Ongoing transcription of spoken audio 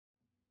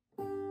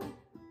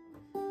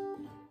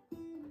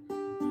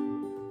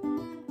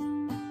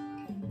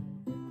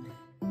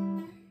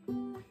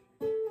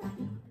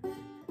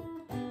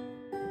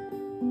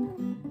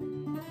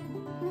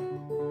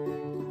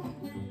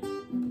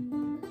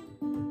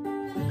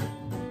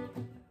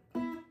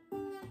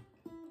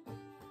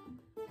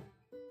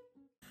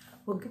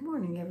Well, good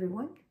morning,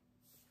 everyone.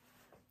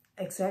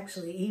 It's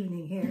actually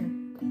evening here.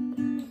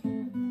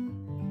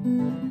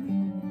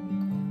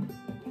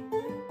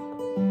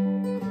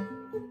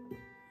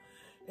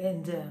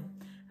 And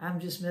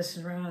I'm just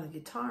messing around on the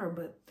guitar,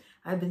 but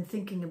I've been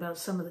thinking about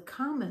some of the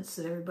comments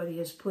that everybody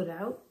has put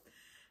out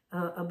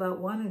about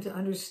wanting to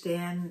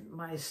understand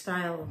my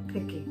style of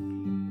picking.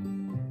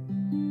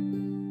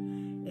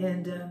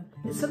 And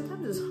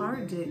sometimes it's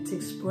hard to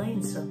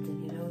explain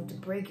something, you know, to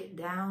break it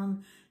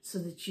down so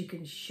that you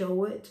can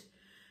show it,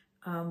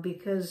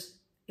 because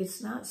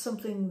it's not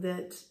something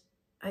that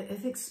I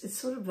think it's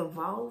sort of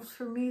evolved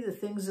for me, the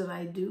things that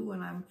I do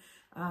when I'm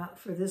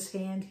for this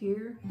hand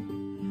here.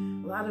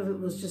 A lot of it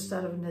was just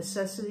out of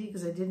necessity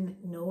because I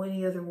didn't know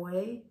any other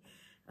way.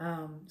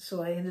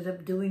 So I ended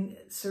up doing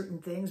certain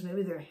things.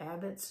 Maybe they're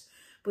habits.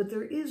 But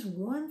there is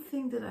one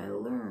thing that I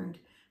learned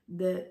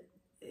that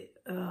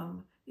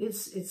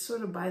it's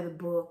sort of by the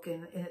book,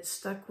 and it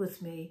stuck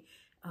with me.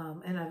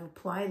 And I've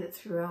applied it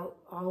throughout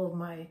all of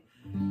my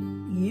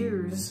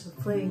years of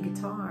playing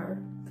guitar.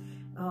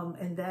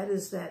 And that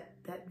is that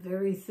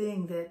very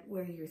thing that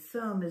where your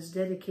thumb is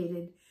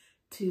dedicated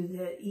to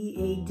the E,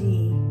 A,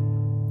 D,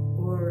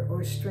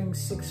 or strings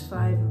 6,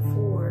 5, and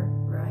 4,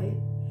 right?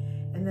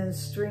 And then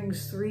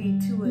strings 3,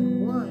 2,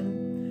 and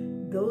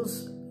 1,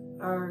 those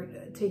are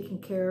taken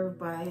care of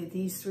by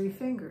these 3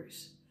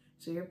 fingers.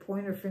 So your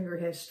pointer finger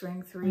has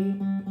string 3,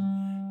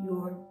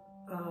 your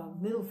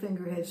middle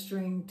finger has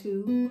string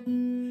 2,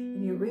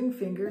 and your ring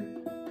finger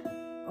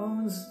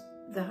owns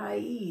the high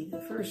E,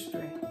 the first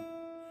string.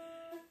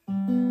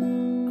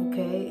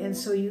 Okay, and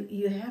so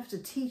you have to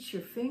teach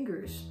your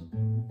fingers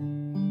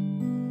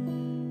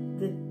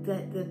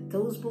that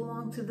those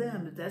belong to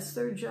them, that's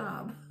their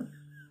job.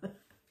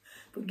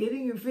 But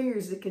getting your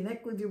fingers to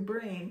connect with your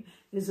brain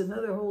is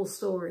another whole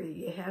story.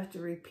 You have to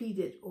repeat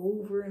it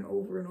over and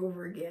over and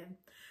over again.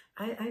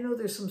 I know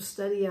there's some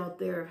study out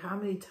there of how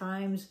many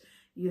times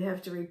you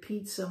have to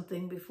repeat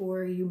something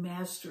before you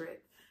master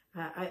it.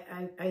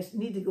 I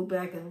need to go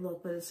back and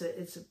look, but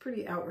it's a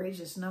pretty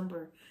outrageous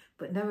number.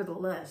 But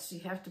nevertheless, you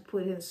have to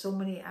put in so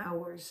many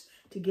hours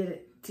to get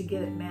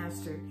it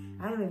mastered.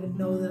 I don't even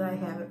know that I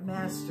have it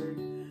mastered,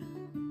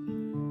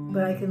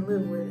 but I can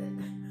live with it.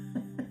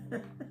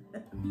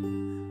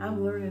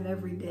 I'm learning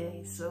every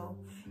day. So,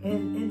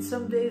 and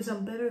some days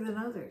I'm better than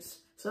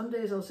others. Some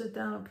days I'll sit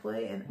down and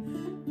play,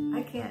 and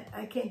I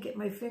can't get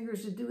my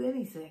fingers to do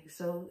anything.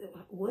 So,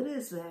 what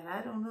is that?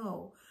 I don't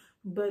know.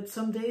 But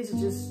some days it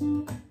just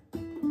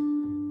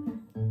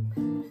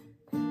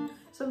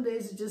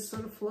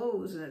sort of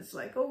flows, and it's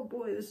like, oh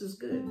boy, this is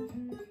good.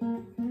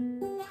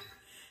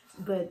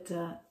 But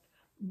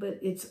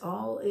it's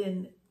all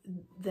in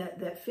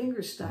that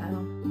finger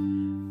style.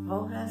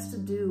 All has to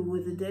do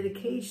with the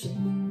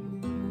dedication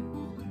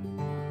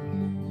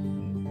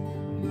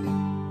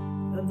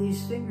of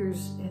these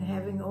fingers and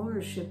having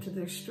ownership to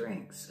their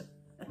strings.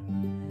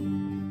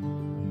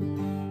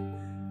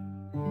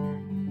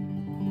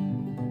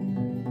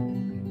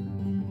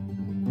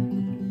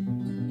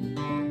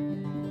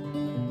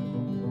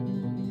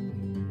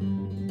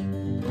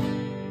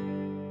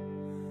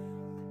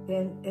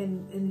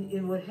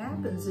 And what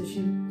happens is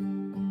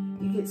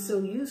you get so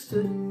used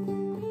to it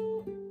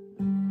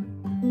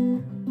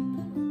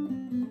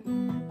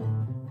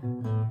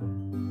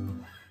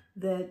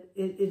that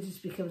it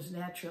just becomes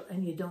natural,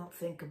 and you don't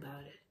think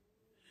about it.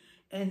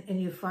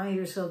 And you find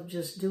yourself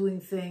just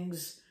doing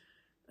things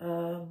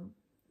on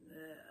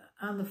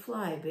the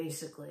fly,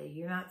 basically.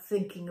 You're not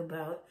thinking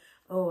about,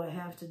 oh, I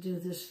have to do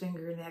this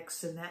finger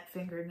next and that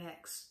finger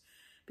next,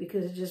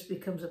 because it just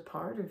becomes a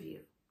part of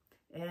you.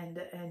 And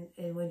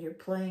when you're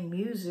playing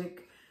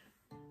music,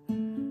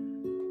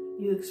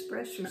 you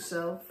express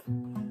yourself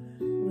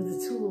with the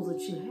tool that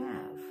you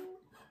have.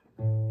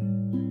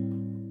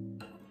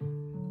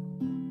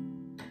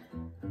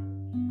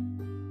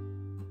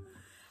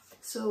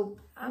 So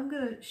I'm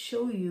going to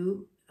show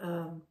you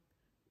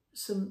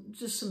some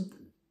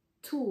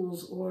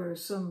tools or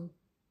some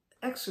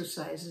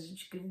exercises that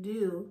you can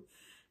do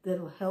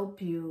that'll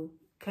help you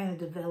kind of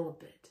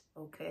develop it,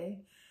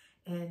 okay?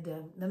 And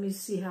let me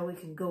see how we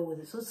can go with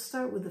this. Let's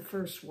start with the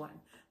first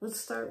one. Let's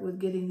start with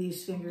getting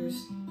these fingers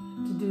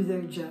to do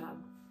their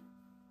job.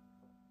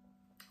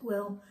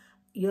 Well,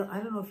 I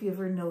don't know if you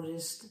ever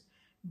noticed,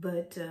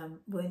 but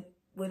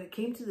when it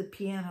came to the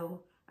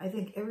piano, I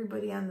think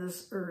everybody on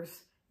this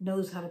earth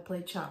knows how to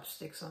play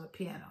chopsticks on a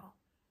piano.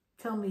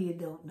 Tell me you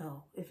don't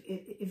know.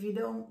 If you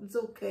don't, it's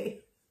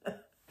okay.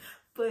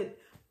 But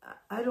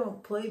I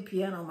don't play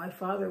piano. My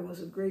father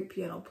was a great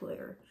piano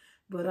player,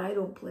 but I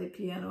don't play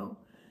piano.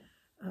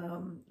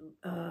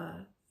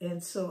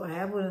 And so I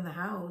have one in the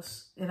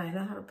house, and I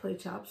know how to play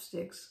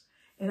chopsticks.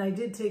 And I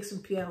did take some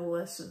piano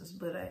lessons,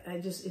 but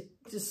it's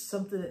just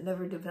something that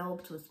never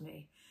developed with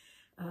me.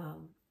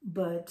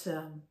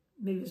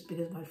 Maybe it's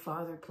because my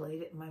father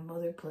played it and my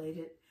mother played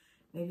it.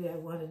 Maybe I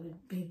wanted to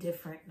be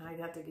different, and I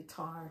got the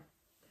guitar.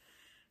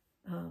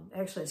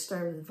 Actually, I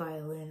started with the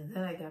violin, and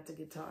then I got the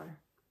guitar.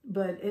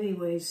 But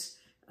anyways,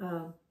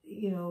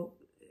 you know,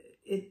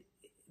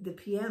 the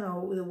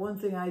piano, the one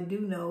thing I do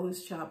know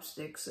is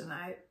chopsticks, and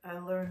I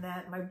learned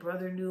that. My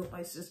brother knew it,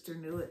 my sister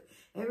knew it.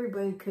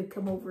 Everybody could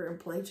come over and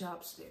play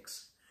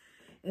chopsticks.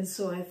 And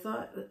so I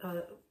thought,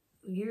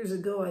 years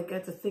ago, I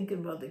got to thinking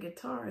about the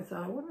guitar. I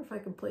thought, I wonder if I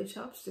can play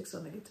chopsticks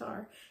on the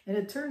guitar. And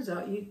it turns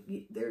out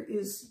there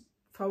is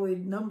probably a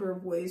number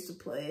of ways to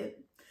play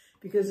it,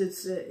 because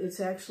it's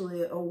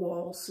actually a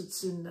waltz.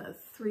 It's in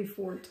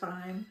 3/4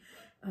 time.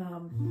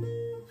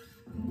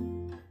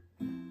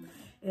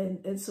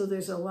 And so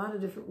there's a lot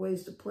of different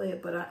ways to play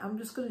it, but I'm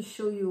just going to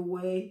show you a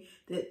way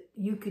that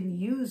you can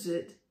use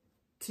it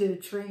to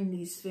train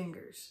these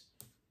fingers,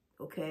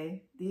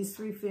 okay? These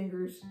 3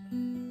 fingers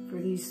for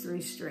these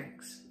 3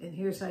 strings, and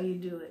here's how you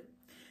do it.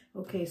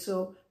 Okay,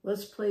 so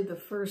let's play the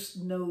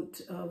first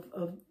note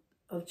of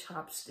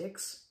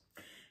chopsticks.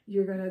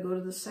 You're going to go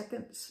to the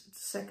second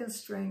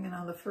string, and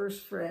on the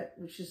 1st fret,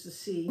 which is the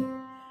C,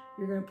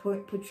 you're going to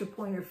put your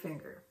pointer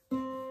finger,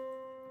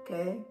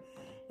 okay?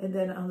 And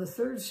then on the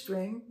 3rd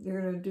string,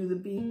 you're going to do the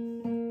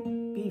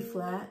B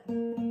flat. I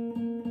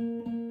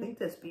think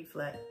that's B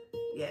flat.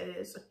 Yeah, it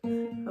is.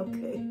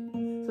 Okay.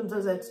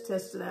 Sometimes I have to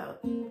test it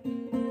out.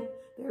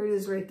 There it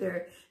is right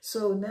there.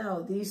 So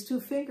now these 2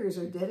 fingers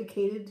are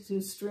dedicated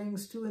to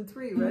strings 2 and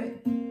 3,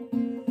 right?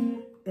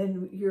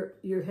 And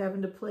you're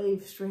having to play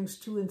strings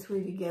 2 and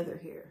 3 together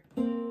here.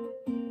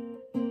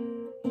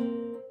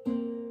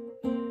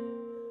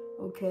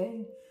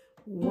 Okay.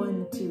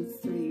 1, 2,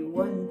 3,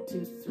 1,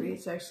 2, 3.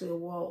 It's actually a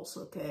waltz,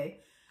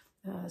 okay?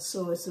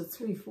 So it's a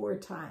 3/4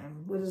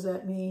 time. What does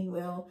that mean?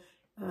 Well,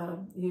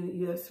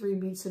 you have 3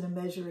 beats in a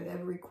measure, and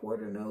every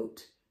quarter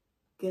note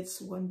gets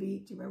 1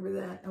 beat. Do you remember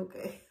that?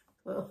 Okay.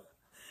 Well,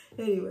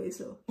 anyway,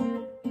 so.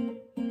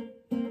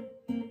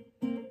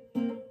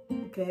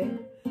 Okay.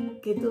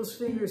 Get those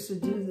fingers to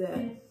do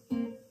that.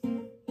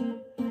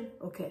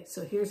 Okay,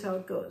 so here's how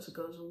it goes. It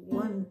goes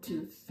 1,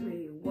 2,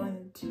 3,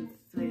 1, 2,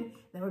 3.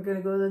 Then we're going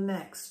to go to the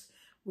next.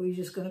 We're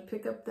just going to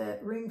pick up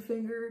that ring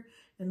finger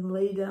and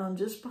lay down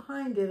just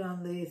behind it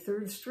on the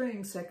 3rd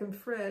string, 2nd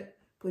fret.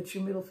 Put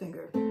your middle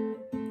finger.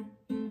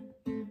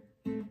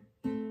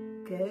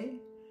 Okay?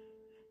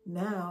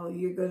 Now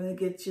you're going to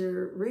get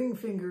your ring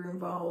finger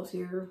involved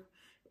here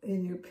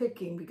in your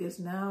picking, because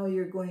now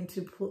you're going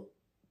to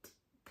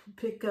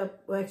pick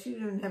up, well, actually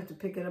you don't have to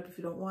pick it up if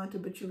you don't want to,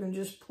 but you're going to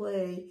just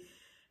play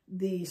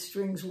the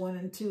strings 1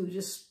 and 2,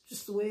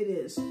 just the way it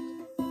is.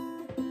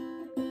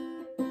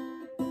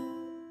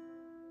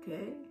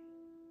 Okay,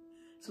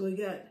 so we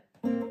got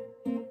 1,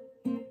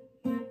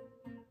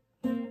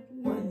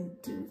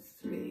 2,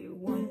 3,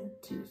 1,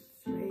 2,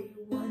 3,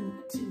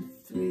 1, 2,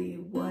 3,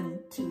 1,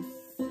 2,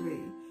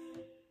 3.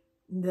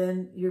 And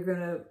then you're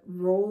gonna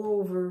roll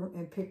over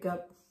and pick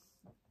up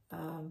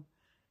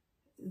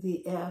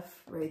the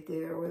F right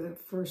there, or the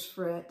 1st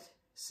fret.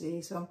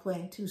 See, so I'm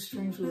playing 2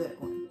 strings with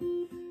that one.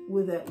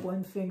 With that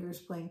 1 finger is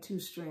playing 2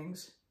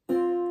 strings.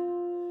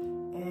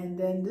 And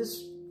then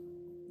this,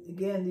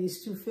 again,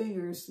 these 2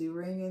 fingers, the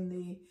ring and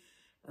the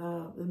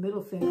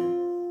middle finger.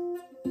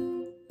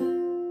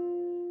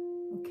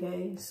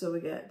 Okay, so we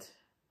got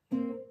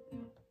 1,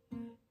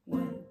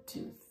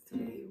 2,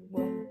 3,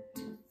 1,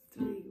 2,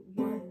 3,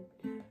 1,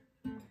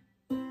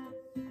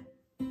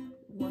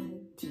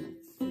 1, 2,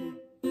 3.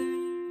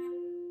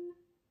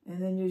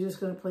 And then you're just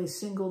going to play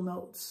single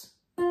notes.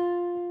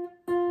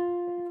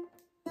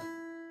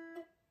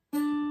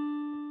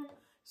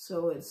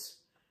 So it's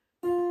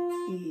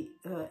E,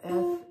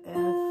 F,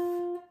 F,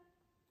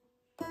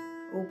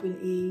 open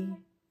E,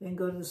 then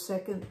go to the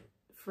 2nd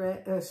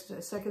fret,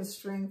 2nd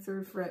string,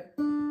 3rd fret,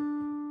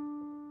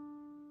 and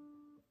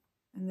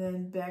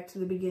then back to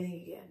the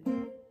beginning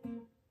again.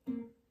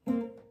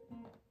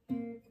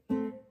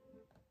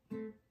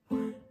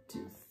 1,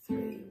 2,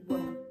 3,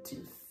 1,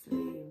 2,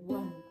 3,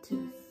 1,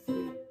 2,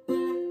 3.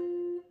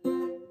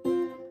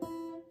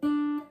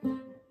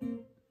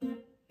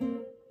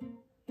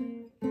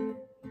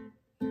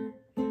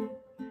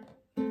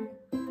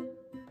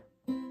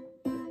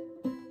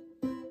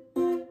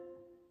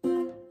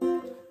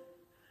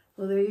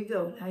 Well, there you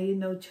go. Now you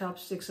know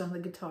chopsticks on the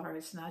guitar.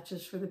 It's not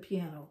just for the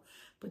piano.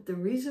 But the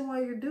reason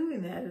why you're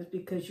doing that is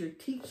because you're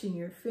teaching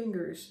your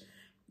fingers,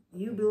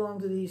 you belong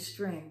to these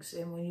strings.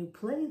 And when you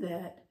play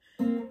that,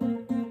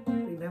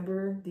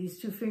 remember, these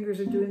 2 fingers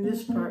are doing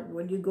this part.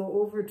 When you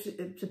go over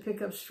to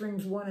pick up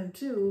strings 1 and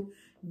 2,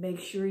 make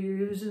sure you're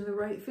using the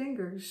right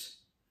fingers.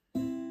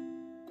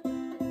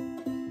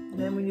 And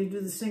then when you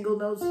do the single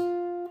notes,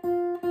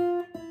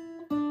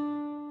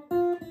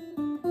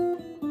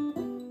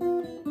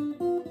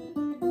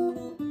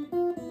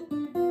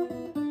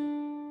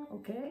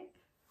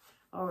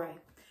 all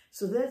right,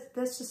 so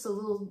that's just a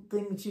little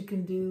thing that you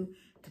can do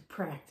to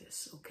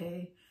practice,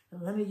 okay?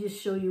 And let me just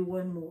show you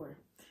one more.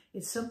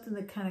 It's something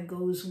that kind of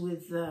goes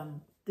with the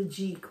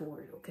G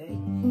chord, okay?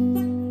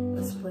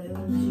 Let's play a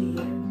little G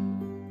here.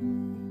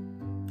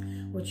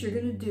 What you're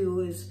going to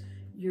do is,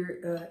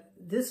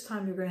 this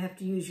time you're going to have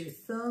to use your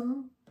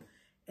thumb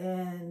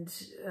and,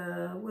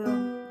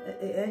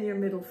 and your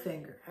middle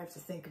finger. I have to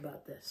think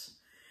about this.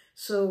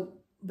 So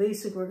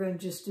basic, we're going to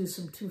just do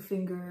some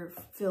 2-finger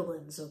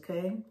fill-ins,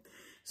 okay?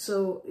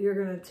 So you're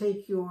going to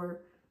take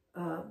your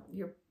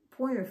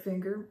pointer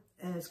finger,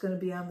 and it's going to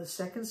be on the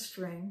 2nd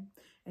string,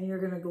 and you're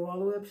going to go all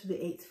the way up to the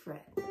 8th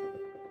fret.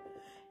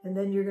 And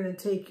then you're going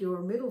to take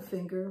your middle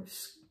finger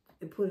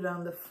and put it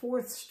on the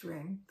 4th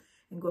string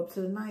and go up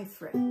to the 9th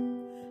fret.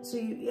 So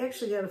you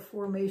actually got a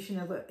formation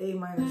of an A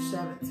minor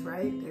 7th,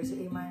 right? There's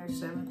A minor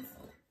 7th.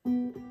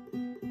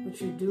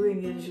 What you're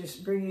doing is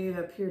you're bringing it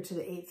up here to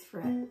the 8th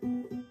fret.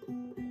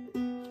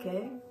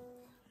 Okay?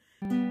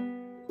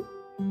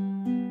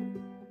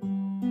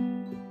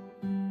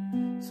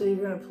 So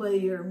you're going to play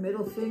your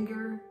middle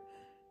finger,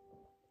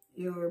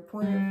 your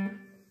pointer,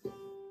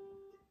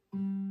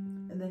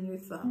 and then your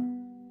thumb.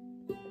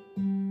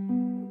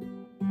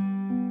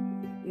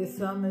 Your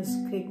thumb is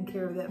taking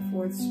care of that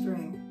 4th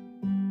string.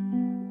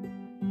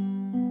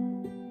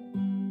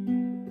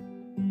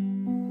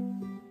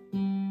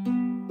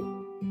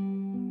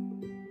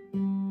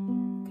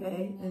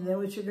 Okay, and then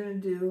what you're going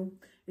to do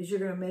is you're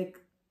going to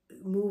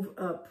move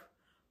up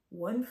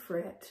 1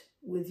 fret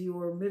with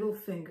your middle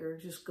finger.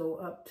 Just go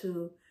up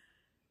to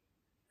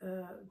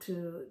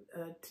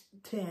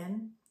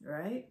 10,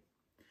 right?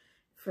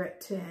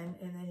 Fret 10,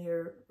 and then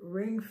your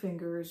ring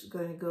finger is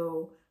going to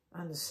go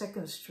on the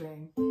 2nd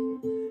string.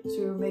 So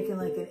you're making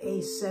like an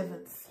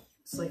A7th.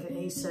 It's like an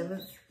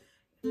A7th,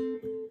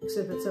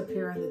 except it's up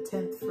here on the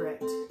 10th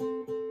fret.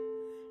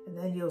 And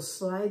then you'll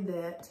slide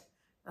that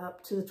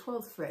up to the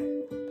 12th fret.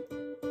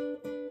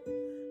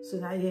 So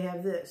now you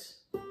have this.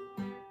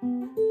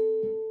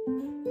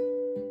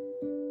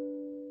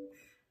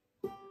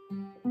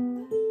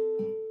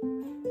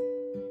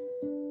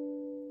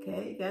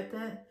 Okay, you got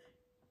that?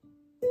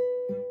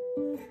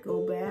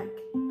 Go back.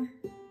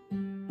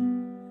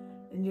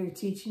 And you're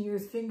teaching your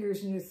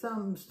fingers and your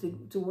thumbs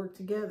to work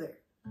together.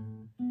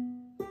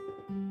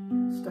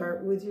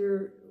 Start with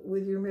your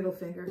middle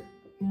finger.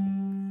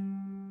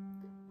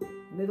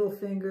 Middle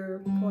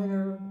finger,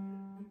 pointer,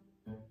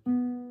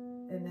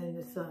 and then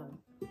the thumb.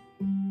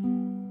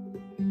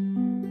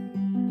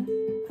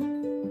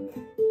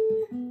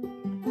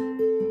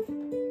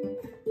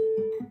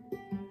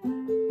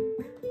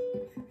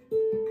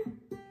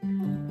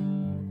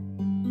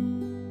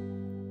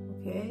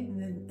 Okay,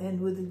 and then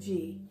end with a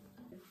G.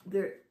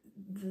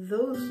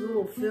 Those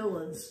little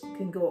fill-ins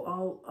can go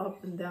all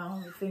up and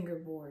down the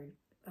fingerboard,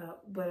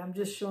 but I'm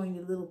just showing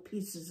you little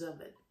pieces of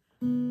it.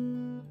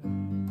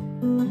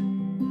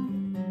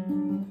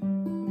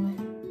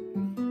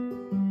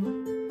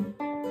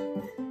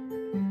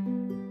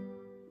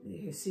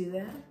 You see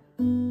that?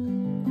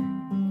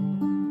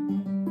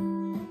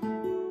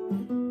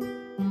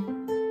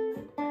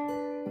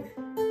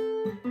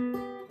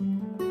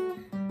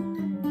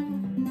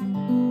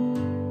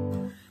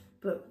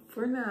 But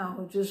for now,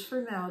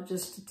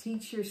 just to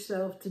teach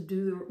yourself to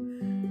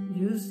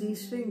use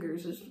these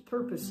fingers is the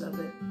purpose of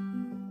it.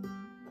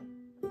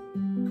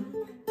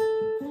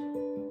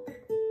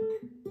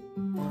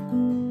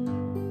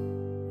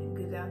 And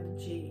go down to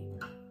G.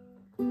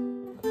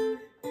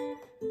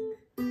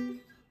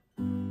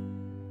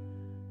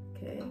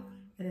 Okay,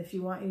 and if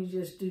you want, you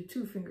just do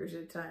 2 fingers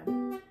at a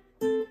time.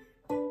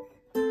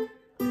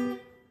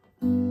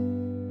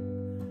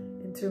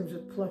 In terms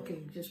of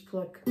plucking, just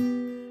pluck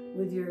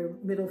with your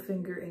middle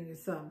finger and your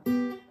thumb.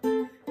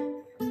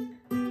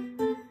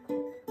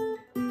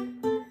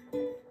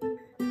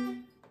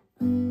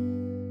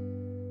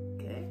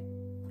 Okay,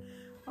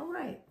 all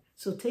right.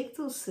 So take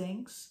those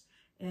things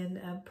and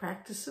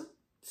practice them.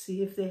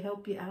 See if they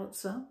help you out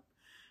some.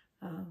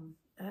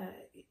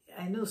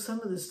 I know some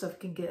of this stuff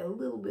can get a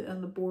little bit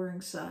on the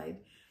boring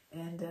side,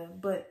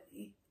 but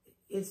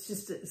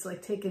it's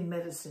like taking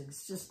medicine.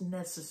 It's just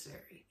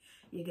necessary.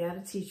 You got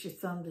to teach your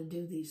thumb to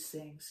do these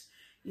things.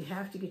 You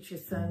have to get your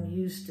thumb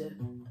used to.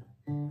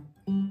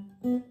 And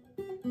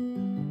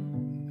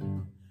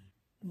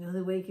the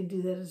only way you can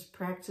do that is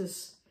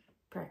practice,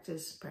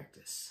 practice,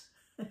 practice.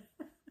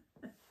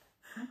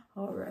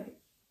 All right.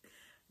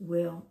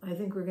 Well, I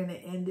think we're going to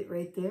end it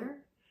right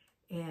there.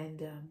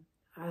 And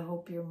I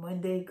hope your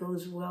Monday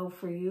goes well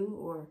for you.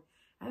 Or,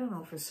 I don't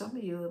know, for some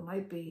of you, it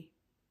might be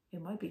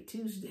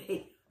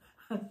Tuesday.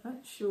 I'm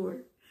not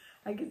sure.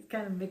 I get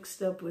kind of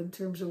mixed up in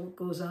terms of what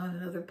goes on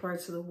in other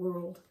parts of the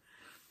world.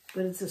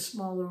 But it's a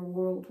smaller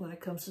world when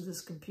it comes to this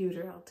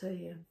computer, I'll tell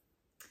you.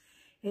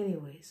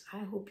 Anyways, I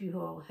hope you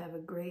all have a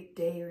great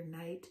day or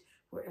night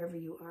wherever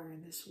you are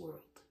in this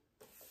world.